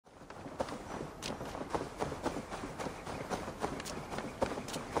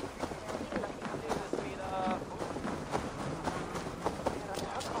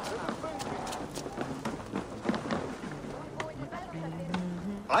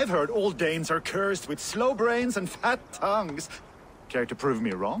I've heard all Danes are cursed with slow brains and fat tongues. Care to prove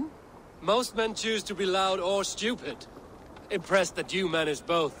me wrong? Most men choose to be loud or stupid. Impressed that you manage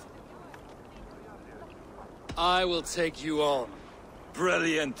both. I will take you on.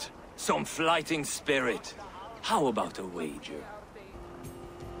 Brilliant. Some fighting spirit. How about a wager?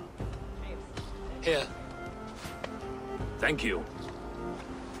 Here. Thank you.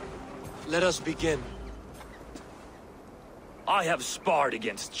 Let us begin. I have sparred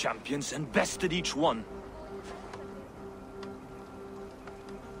against champions and bested each one.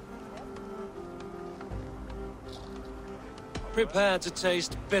 Prepare to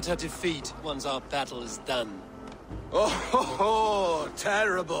taste bitter defeat once our battle is done. Oh,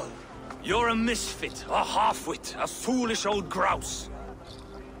 terrible. You're a misfit, a half-wit, a foolish old grouse.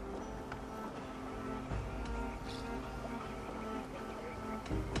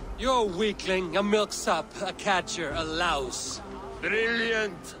 You're a weakling, a milksop, a catcher, a louse.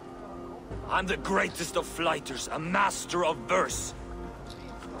 Brilliant. I'm the greatest of flighters, a master of verse.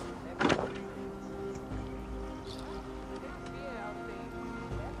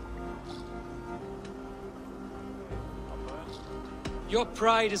 Your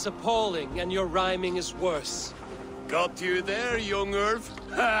pride is appalling, and your rhyming is worse. Got you there, young Irv.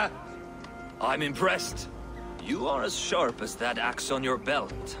 Ha! I'm impressed. You are as sharp as that axe on your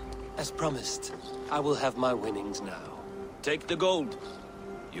belt. As promised, I will have my winnings now. Take the gold.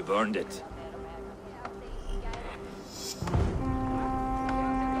 You've earned it.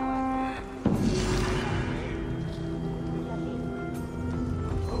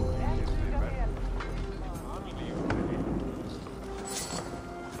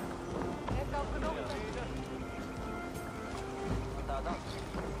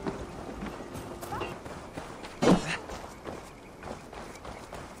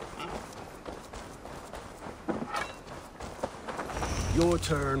 Your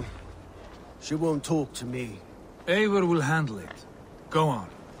turn. She won't talk to me. Eivor will handle it. Go on.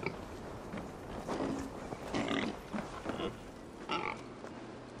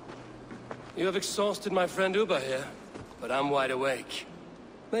 You have exhausted my friend Uba here, but I'm wide awake.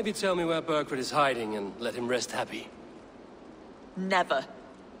 Maybe tell me where Berkford is hiding and let him rest happy. Never.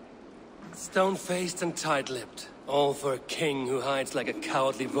 Stone-faced and tight-lipped. All for a king who hides like a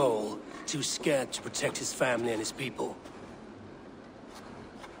cowardly vole, too scared to protect his family and his people.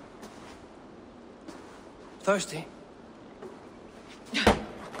 Thirsty?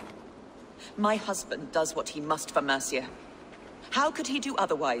 My husband does what he must for Mercia. How could he do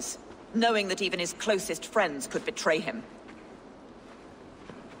otherwise, knowing that even his closest friends could betray him?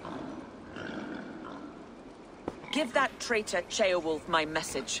 Give that traitor Ceolwulf my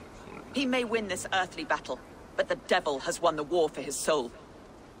message. He may win this earthly battle, but the devil has won the war for his soul.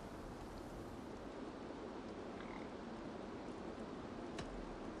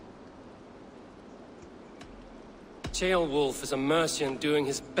 Ceolwulf is a Mercian doing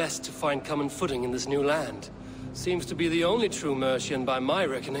his best to find common footing in this new land. Seems to be the only true Mercian by my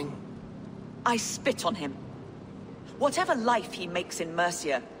reckoning. I spit on him. Whatever life he makes in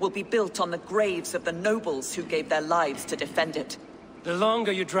Mercia will be built on the graves of the nobles who gave their lives to defend it. The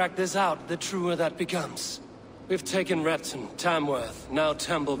longer you drag this out, the truer that becomes. We've taken Repton, Tamworth, now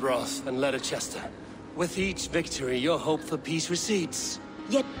Templebroth, and Ledecestre. With each victory, your hope for peace recedes.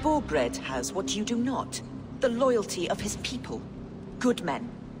 Yet Borgred has what you do not. The loyalty of his people. Good men.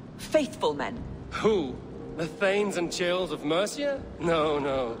 Faithful men. Who? The Thanes and Chills of Mercia? No,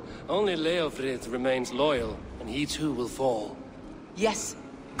 no. Only Leofrith remains loyal, and he too will fall. Yes,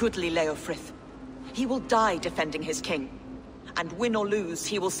 goodly Leofrith. He will die defending his king. And win or lose,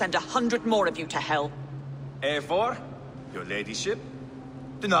 he will send 100 more of you to hell. Eivor, your ladyship,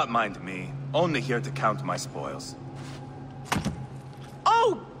 do not mind me. Only here to count my spoils.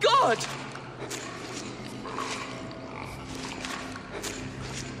 Oh, God!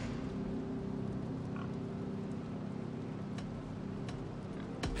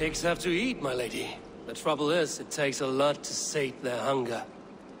 Pigs have to eat, my lady. The trouble is, it takes a lot to sate their hunger.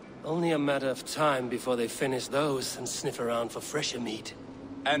 Only a matter of time before they finish those and sniff around for fresher meat.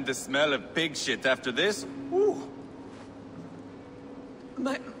 And the smell of pig shit after this? Ooh.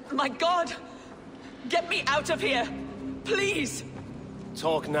 My God! Get me out of here! Please!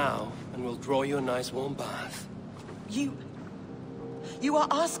 Talk now, and we'll draw you a nice warm bath. You are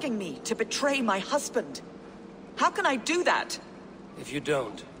asking me to betray my husband. How can I do that? If you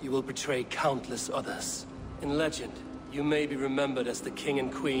don't, you will betray countless others. In legend, you may be remembered as the king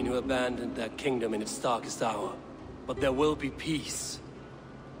and queen who abandoned their kingdom in its darkest hour. But there will be peace.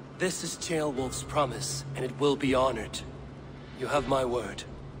 This is Ceolwulf's promise, and it will be honored. You have my word.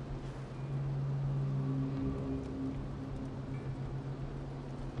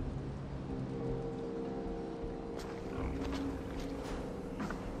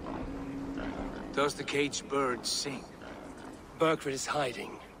 Does the caged bird sing? Berkrit is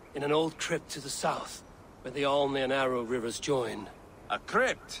hiding in an old crypt to the south, where the Alne and Arrow rivers join. A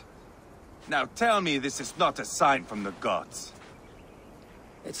crypt? Now tell me this is not a sign from the gods.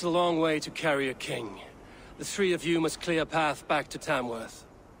 It's a long way to carry a king. The three of you must clear a path back to Tamworth.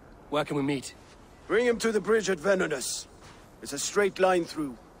 Where can we meet? Bring him to the bridge at Venonus. It's a straight line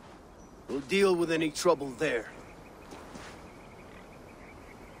through. We'll deal with any trouble there.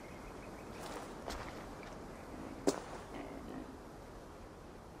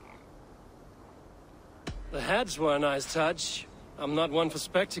 The heads were a nice touch. I'm not one for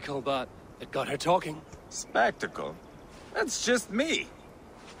spectacle, but it got her talking. Spectacle? That's just me.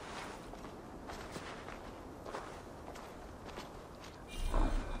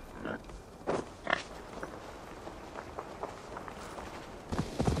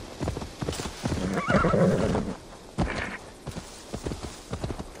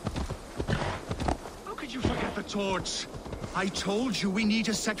 How could you forget the torch? I told you we need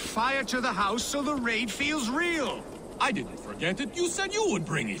to set fire to the house so the raid feels real. I didn't forget it. You said you would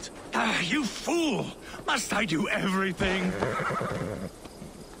bring it. Ah, you fool! Must I do everything?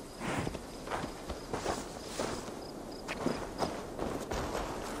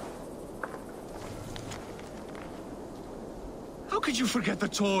 How could you forget the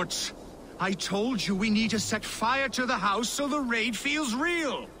torch? I told you we need to set fire to the house so the raid feels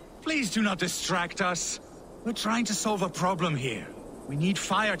real. Please do not distract us. We're trying to solve a problem here. We need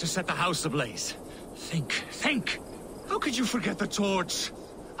fire to set the house ablaze. Think. How could you forget the torch?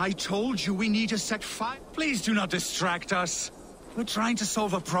 I told you we need to set fire. Please do not distract us. We're trying to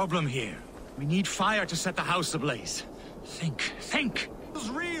solve a problem here. We need fire to set the house ablaze. Think. It's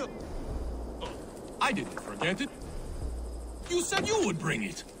real. I didn't forget it. You said you would bring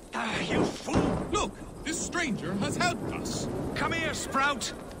it. Ah, you fool! Look, this stranger has helped us. Come here,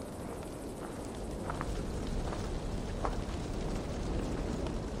 Sprout!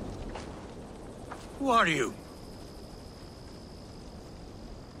 Who are you?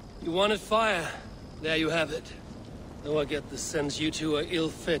 You wanted fire. There you have it. Though I get the sense you two are ill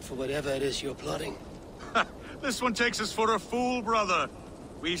fit for whatever it is you're plotting. This one takes us for a fool, brother.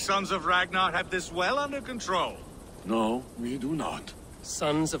 We sons of Ragnar have this well under control. No, we do not.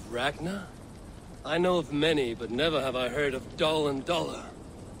 Sons of Ragnar? I know of many, but never have I heard of Dull and Duller.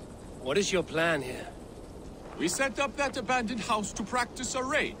 What is your plan here? We set up that abandoned house to practice a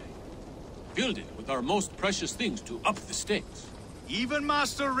raid. Filled it with our most precious things to up the stakes. Even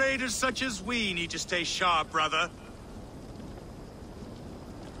master raiders such as we need to stay sharp, brother.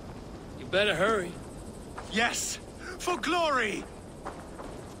 You better hurry. Yes, for glory!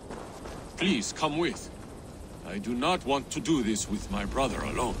 Please come with. I do not want to do this with my brother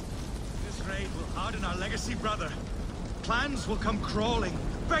alone. This raid will harden our legacy, brother. Clans will come crawling,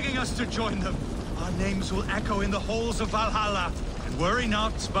 begging us to join them. Our names will echo in the halls of Valhalla. And worry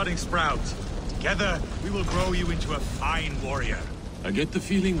not, budding Sprout. Together, we will grow you into a fine warrior. I get the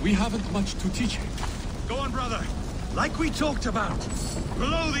feeling we haven't much to teach him. Go on, brother. Like we talked about.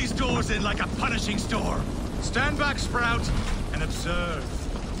 Blow these doors in like a punishing storm. Stand back, Sprout, and observe.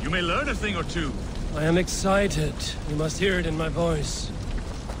 You may learn a thing or two. I am excited. You must hear it in my voice.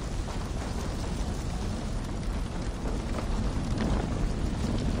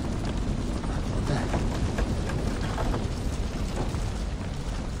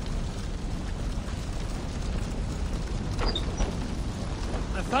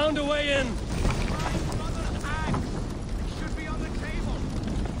 I found a way in.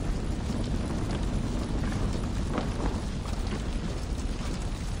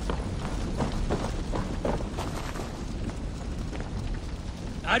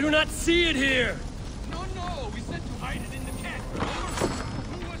 I do not see it here! No, we said to hide it in the tent.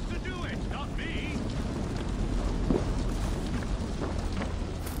 Who was to do it? Not me.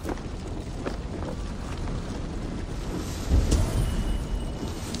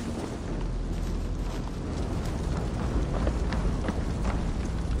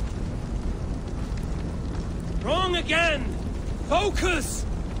 Wrong again! Focus!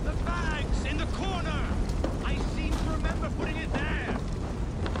 The bag's in the corner! I seem to remember putting it there.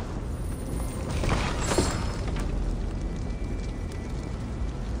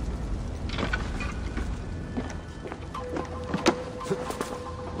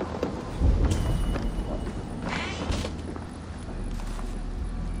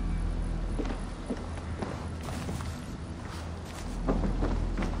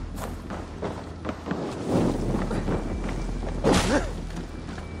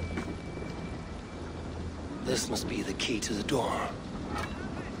 This must be the key to the door.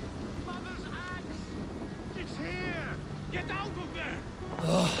 Mother's axe! It's here! Get out of there!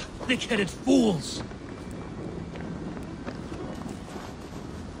 Oh, thick-headed fools!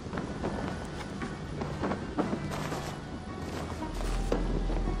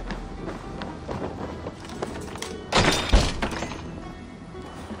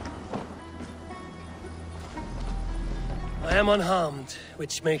 I am unharmed,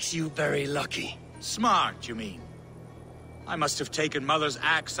 which makes you very lucky. Smart, you mean? I must have taken Mother's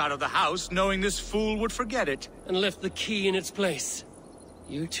axe out of the house, knowing this fool would forget it. And left the key in its place.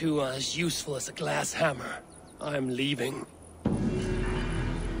 You two are as useful as a glass hammer. I'm leaving.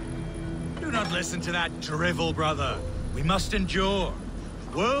 Do not listen to that drivel, brother. We must endure.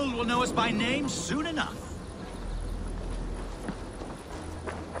 The world will know us by name soon enough.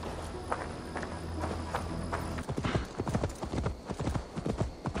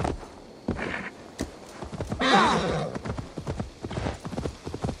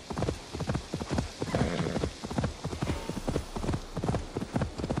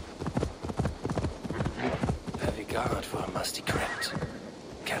 Heavy guard for a musty crypt.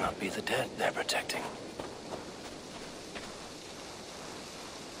 Cannot be the dead they're protecting.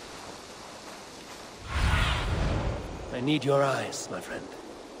 I need your eyes, my friend.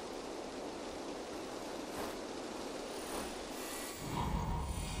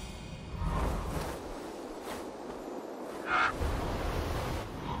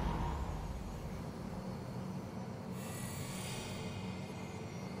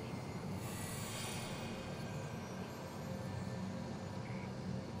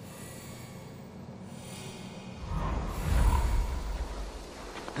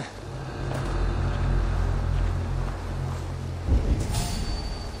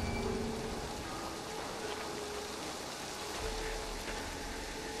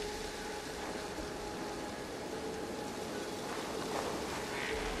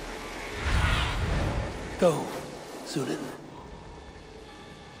 Go, Zulin.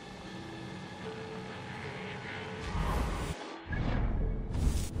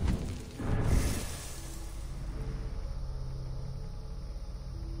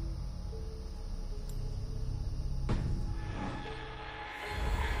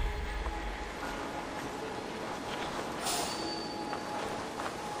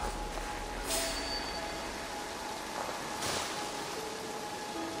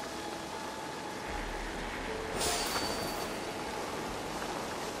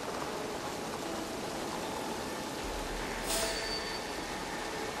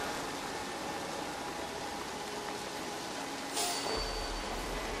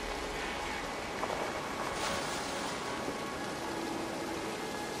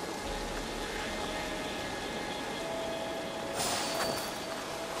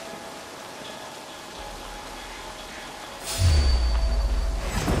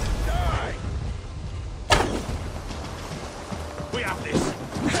 We have this.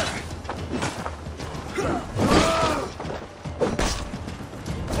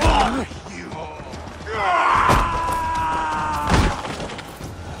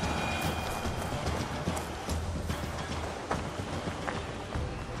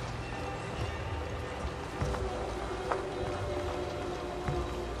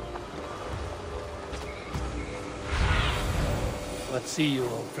 Let's see you,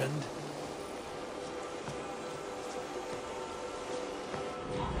 old friend.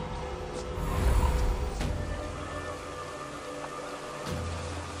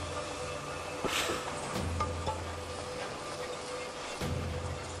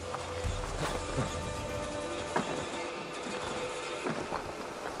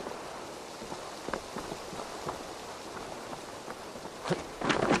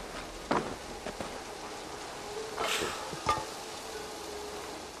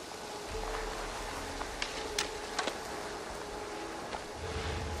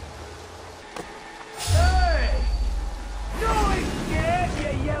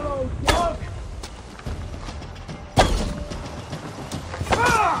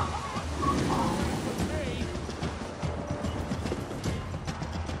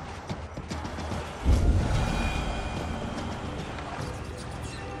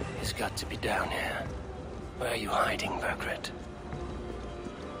 He's got to be down here. Where are you hiding, Vergrit?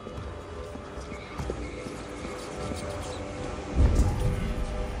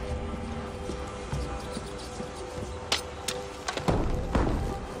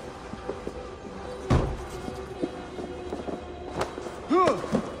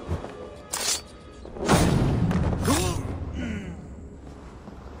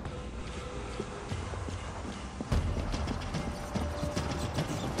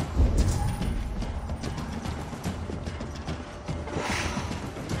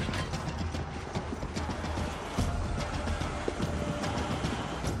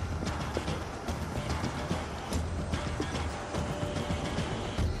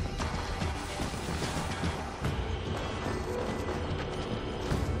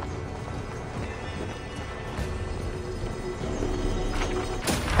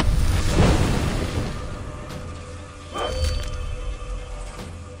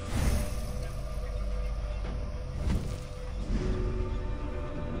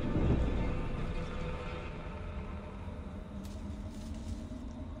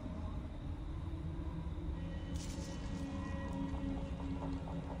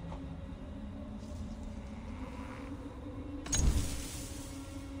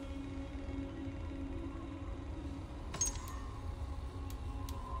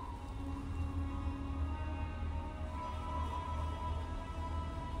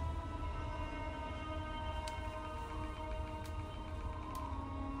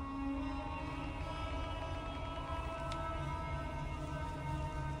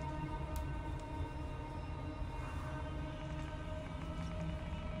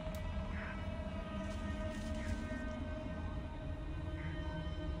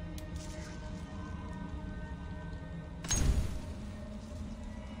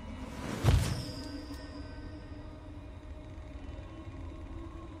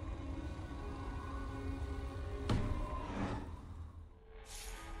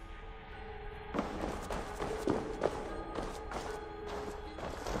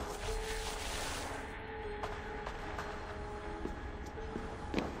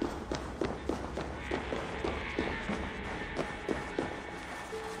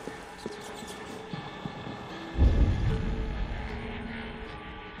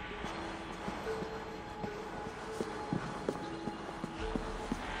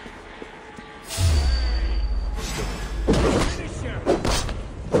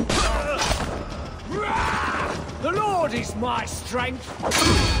 body's my strength.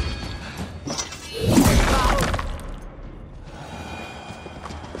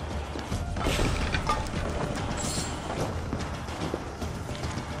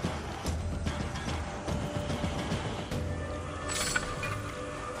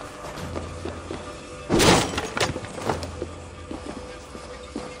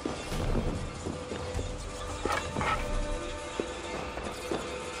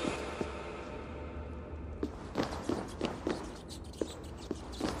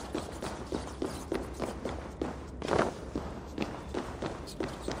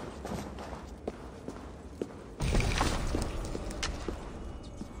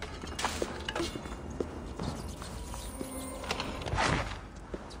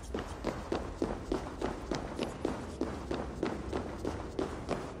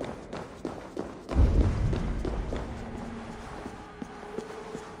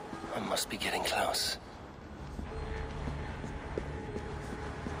 Must be getting close.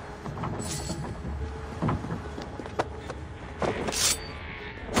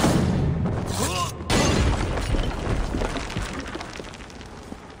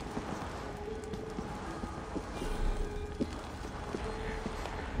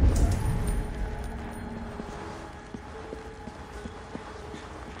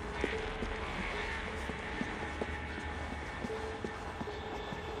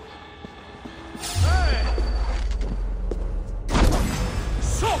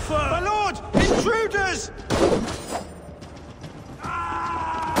 My lord! Intruders!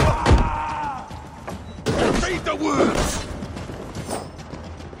 Read the words!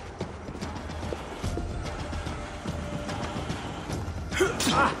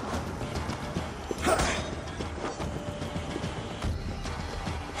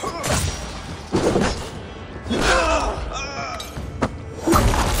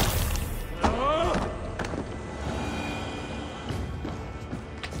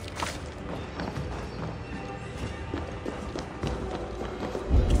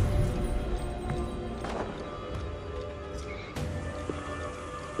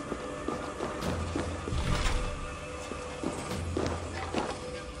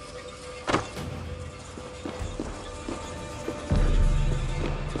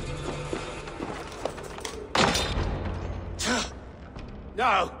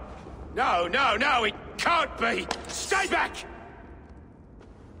 No! No, no, no! It can't be! Stay back!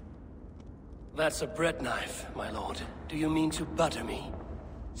 That's a bread knife, my lord. Do you mean to butter me?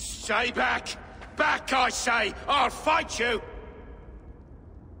 Stay back! Back, I say! I'll fight you!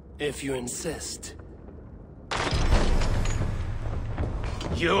 If you insist.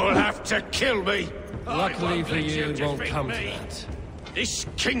 You'll have to kill me! Luckily for you, it won't come to that. This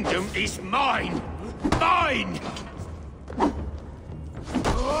kingdom is mine! Mine!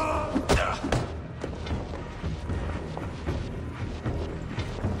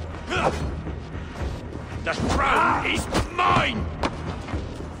 The throne is mine!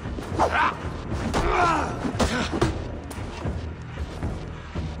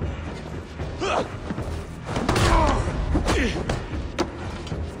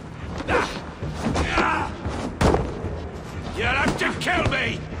 You'll have to kill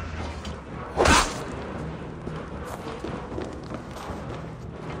me!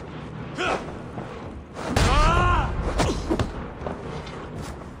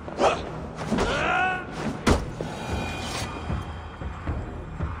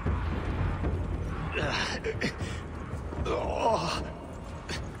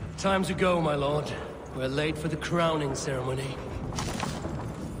 Time to go, my lord. We're late for the crowning ceremony.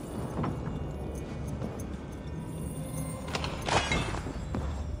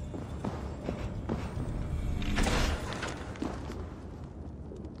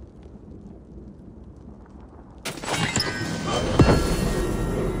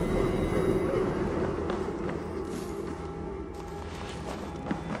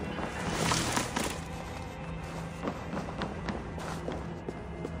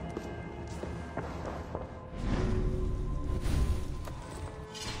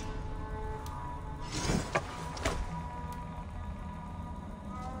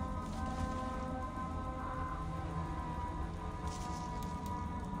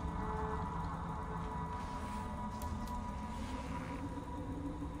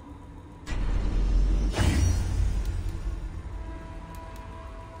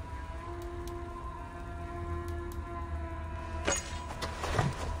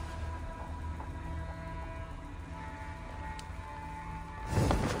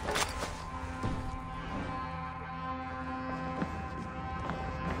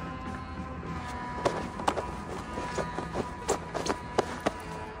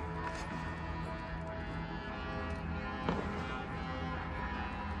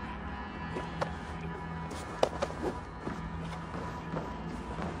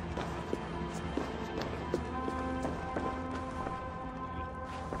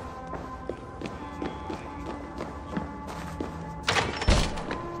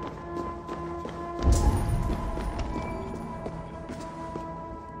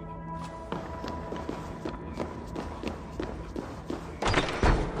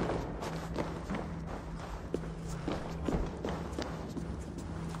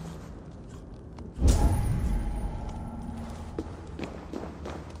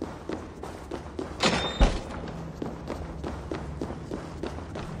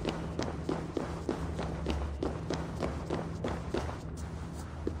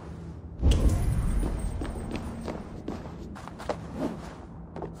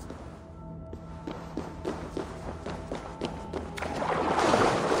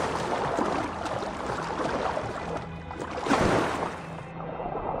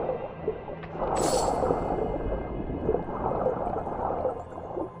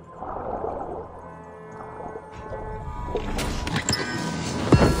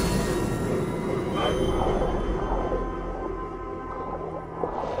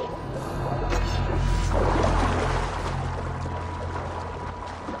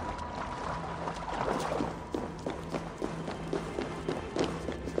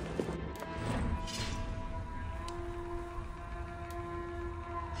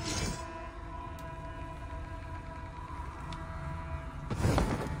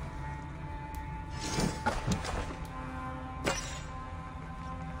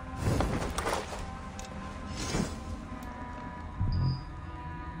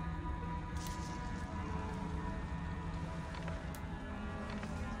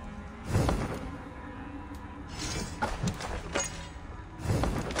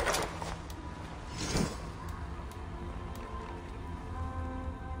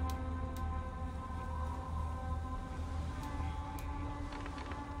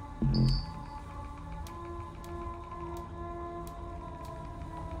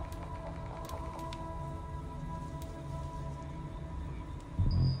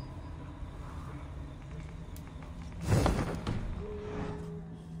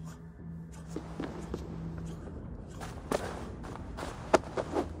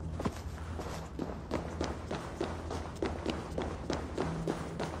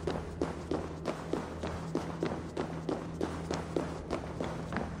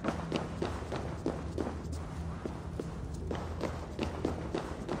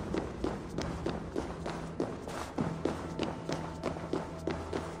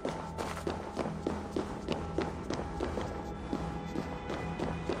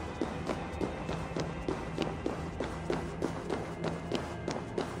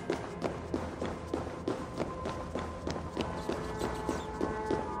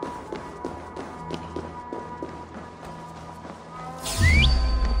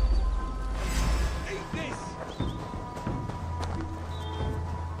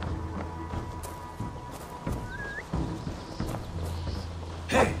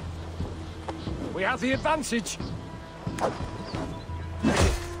 We have the advantage.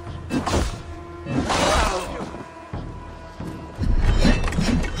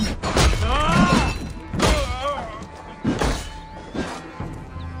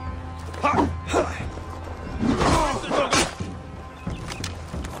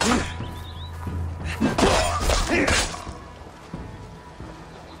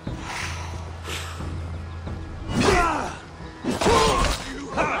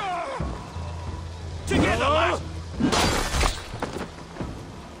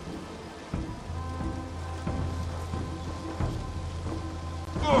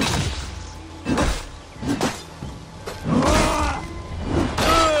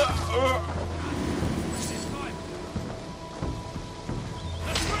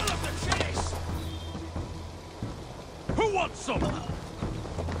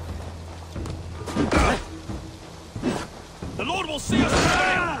 The Lord will see us.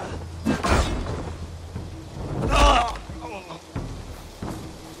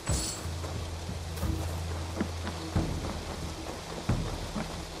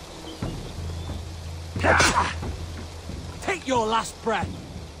 Take your last breath.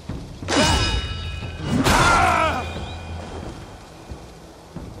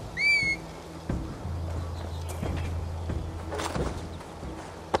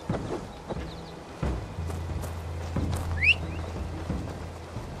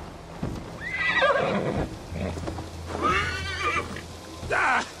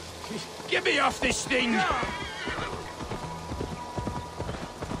 Get me off this thing!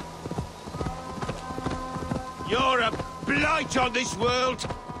 You're a blight on this world!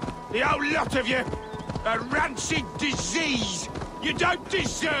 The whole lot of you! A rancid disease! You don't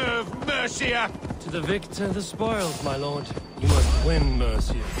deserve Mercia! To the victor, the spoils, my lord. You must win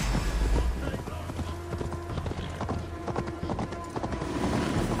Mercia.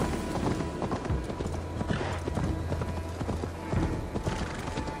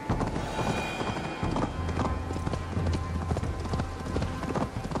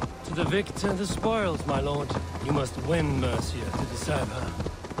 To the victor, the spoils, my lord. You must win Mercia to deserve her.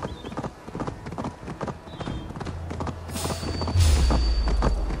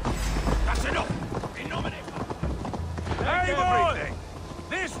 That's enough! Innominate! Eivor!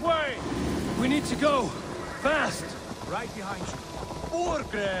 This way! We need to go. Fast! Right behind you.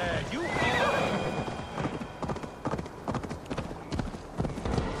 Burgred, you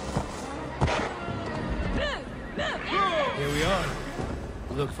Here we are.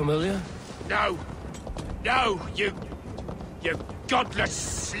 Look familiar? No! No, you godless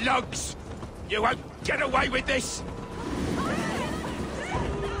slugs! You won't get away with this!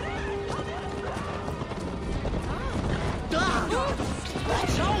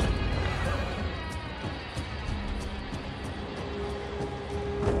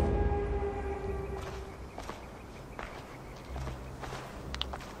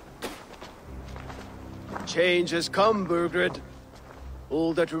 Change has come, Burgred.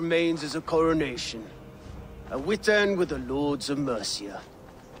 All that remains is a coronation. A witan with the Lords of Mercia.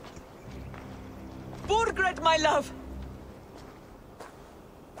 Burgred, my love!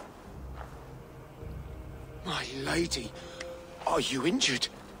 My lady, are you injured?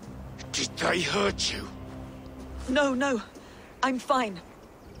 Did they hurt you? No, no. I'm fine.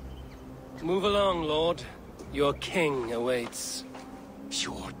 Move along, lord. Your king awaits.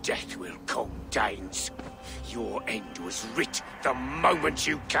 Your death will come, Danes. Your end was writ the moment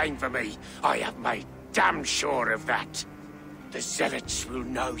you came for me. I have made damn sure of that. The Zealots will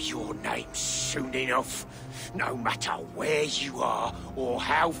know your name soon enough. No matter where you are or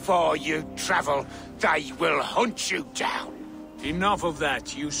how far you travel, they will hunt you down. Enough of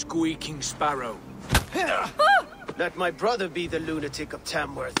that, you squeaking sparrow. Let my brother be the lunatic of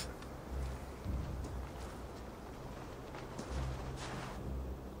Tamworth.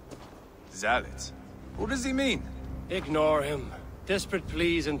 Zealots? What does he mean? Ignore him. Desperate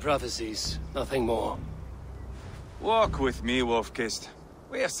pleas and prophecies. Nothing more. Walk with me, Wolfkist.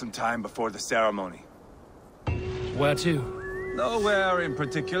 We have some time before the ceremony. Where to? Nowhere in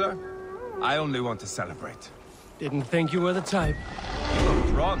particular. I only want to celebrate. Didn't think you were the type. You have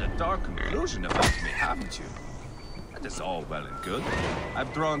drawn a dark conclusion about me, haven't you? That is all well and good.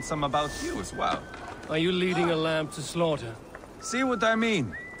 I've drawn some about you as well. Are you leading a lamb to slaughter? See what I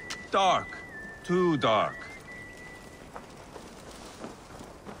mean? Dark. Too dark.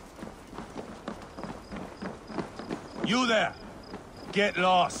 You there! Get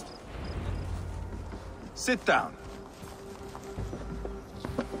lost! Sit down.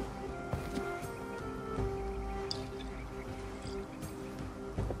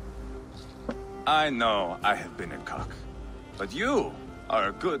 I know I have been a cock, but you are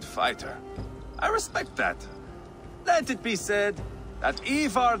a good fighter. I respect that. Let it be said that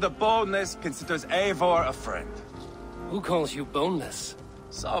Eivor the Boneless considers Eivor a friend. Who calls you boneless?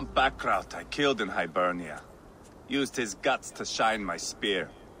 Some background I killed in Hibernia. Used his guts to shine my spear.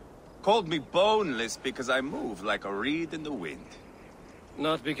 Called me boneless because I move like a reed in the wind.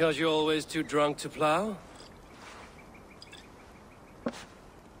 Not because you're always too drunk to plow?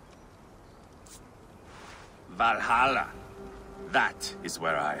 Valhalla. That is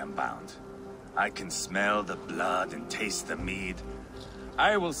where I am bound. I can smell the blood and taste the mead.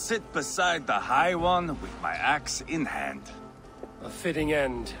 I will sit beside the High One with my axe in hand. A fitting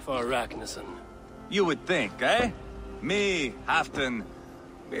end for Arachneson. You would think, eh? Me, Halfdan,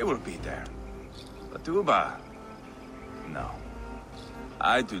 we will be there. But Uba... no.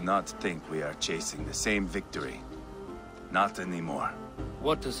 I do not think we are chasing the same victory. Not anymore.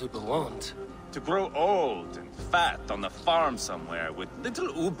 What does Uba want? To grow old and fat on a farm somewhere with little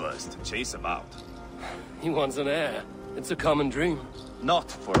Ubas to chase about. He wants an heir. It's a common dream.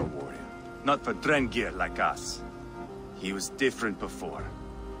 Not for a warrior. Not for Drengir like us. He was different before.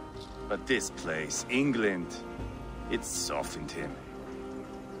 But this place, England, it softened him.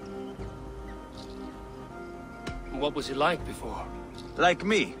 What was he like before? Like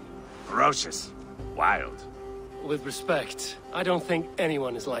me. Ferocious. Wild. With respect, I don't think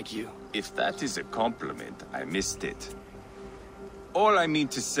anyone is like you. If that is a compliment, I missed it. All I mean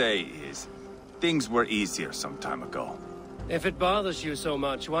to say is, things were easier some time ago. If it bothers you so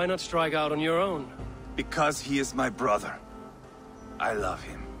much, why not strike out on your own? Because he is my brother. I love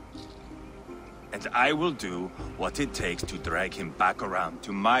him. And I will do what it takes to drag him back around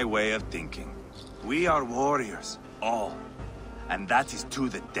to my way of thinking. We are warriors, all. And that is to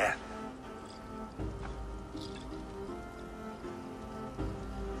the death.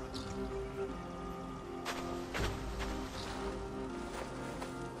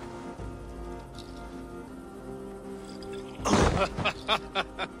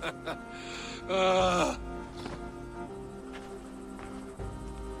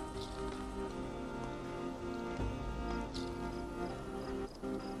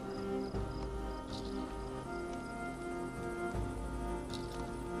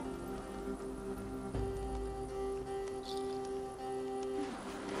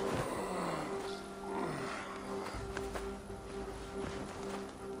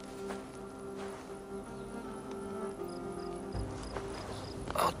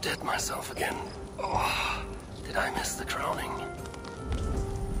 I'll dead myself again. Oh, did I miss the crowning?